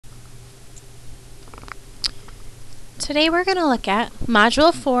Today we're going to look at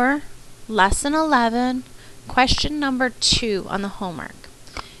Module 4, Lesson 11, question number 2 on the homework.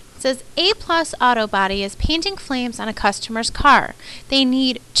 It says, A+ Auto Body is painting flames on a customer's car. They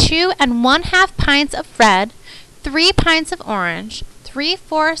need 2 1/2 pints of red, 3 pints of orange,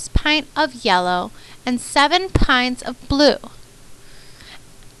 3/4 pint of yellow, and 7 pints of blue.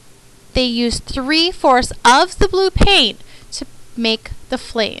 They use 3/4 of the blue paint to make the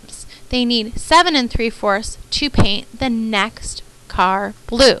flames. They need 7 3/4 to paint the next car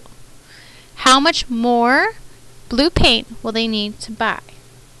blue. How much more blue paint will they need to buy?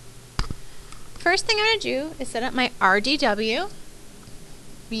 First thing I'm going to do is set up my RDW,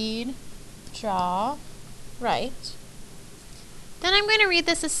 read, draw, write. Then I'm going to read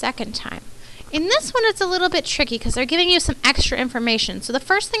this a second time. In this one it's a little bit tricky because they're giving you some extra information. So the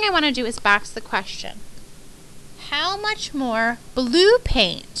first thing I want to do is box the question. How much more blue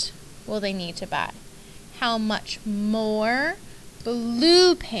paint will they need to buy? How much more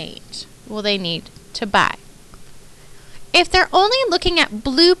blue paint will they need to buy? If they're only looking at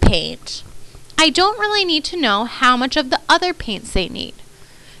blue paint, I don't really need to know how much of the other paints they need.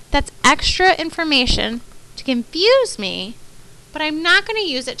 That's extra information to confuse me, but I'm not going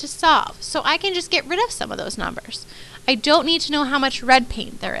to use it to solve, so I can just get rid of some of those numbers. I don't need to know how much red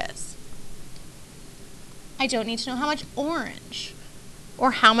paint there is. I don't need to know how much orange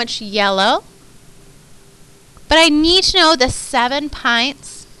or how much yellow, but I need to know the 7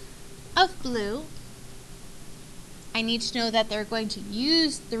 pints of blue. I need to know that they're going to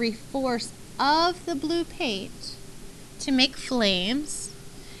use 3/4 of the blue paint to make flames,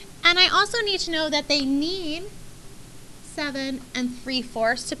 and I also need to know that they need 7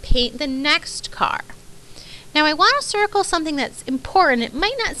 3/4 to paint the next car. Now I want to circle something that's important. It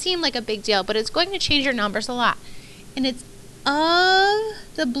might not seem like a big deal, but it's going to change your numbers a lot. And it's of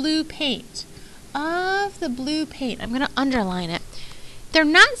the blue paint. Of the blue paint. I'm going to underline it. They're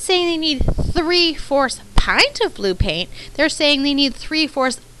not saying they need 3/4 pint of blue paint. They're saying they need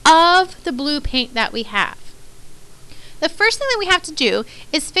 3/4 of the blue paint that we have. The first thing that we have to do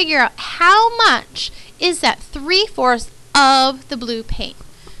is figure out how much is that 3/4 of the blue paint.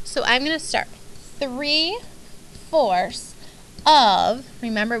 So I'm going to start 3/4 of,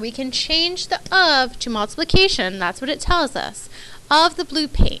 remember we can change the of to multiplication, that's what it tells us, of the blue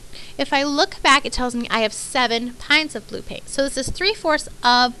paint. If I look back, it tells me I have 7 pints of blue paint. So this is 3/4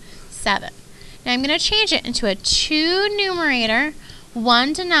 of 7. Now I'm going to change it into a 2 numerator,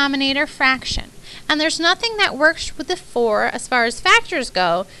 1 denominator fraction. And there's nothing that works with the 4 as far as factors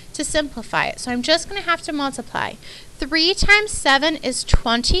go to simplify it. So I'm just going to have to multiply. 3 times 7 is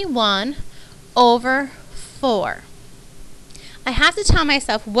 21 over 4. I have to tell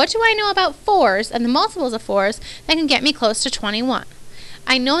myself, what do I know about 4s and the multiples of 4s that can get me close to 21?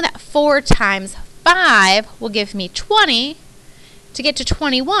 I know that 4 times 5 will give me 20. To get to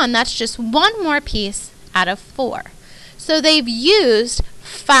 21, that's just one more piece out of 4. So they've used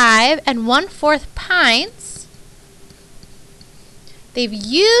 5 1/4 pints. They've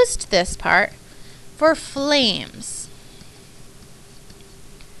used this part for flames.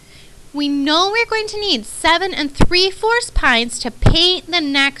 We know we're going to need 7 3/4 pints to paint the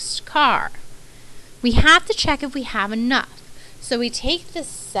next car. We have to check if we have enough. So we take the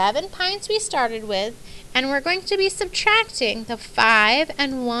 7 pints we started with, and we're going to be subtracting the 5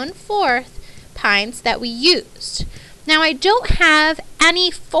 1/4 pints that we used. Now I don't have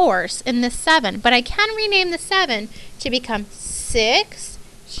any 4s in the 7, but I can rename the 7 to become 6,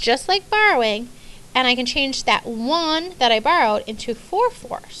 just like borrowing, and I can change that 1 that I borrowed into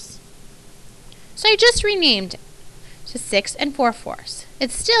 4/4. So I just renamed it to 6 4/4.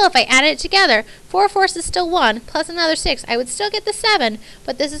 It's still, if I add it together, 4/4 is still 1, plus another 6. I would still get the 7,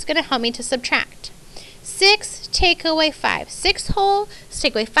 but this is going to help me to subtract. 6 take away 5. 6 wholes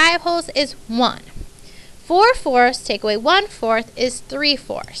take away 5 wholes is 1. 4/4 take away 1/4 is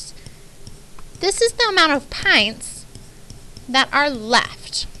 3/4. This is the amount of pints that are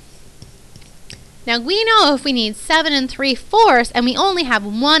left. Now we know if we need 7 3/4 and we only have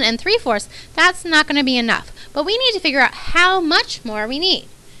 1 3/4, that's not going to be enough. But we need to figure out how much more we need.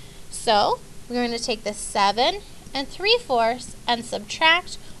 So we're going to take the 7 3/4 and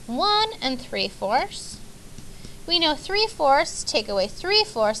subtract 1 3/4. We know 3/4 take away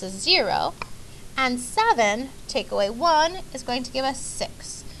 3/4 is 0. And 7 take away 1 is going to give us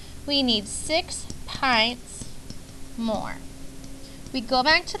 6. We need 6 pints more. We go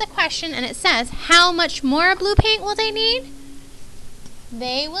back to the question and it says, how much more blue paint will they need?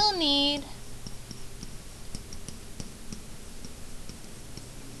 They will need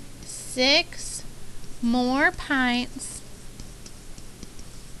 6 more pints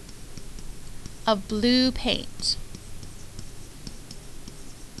of blue paint.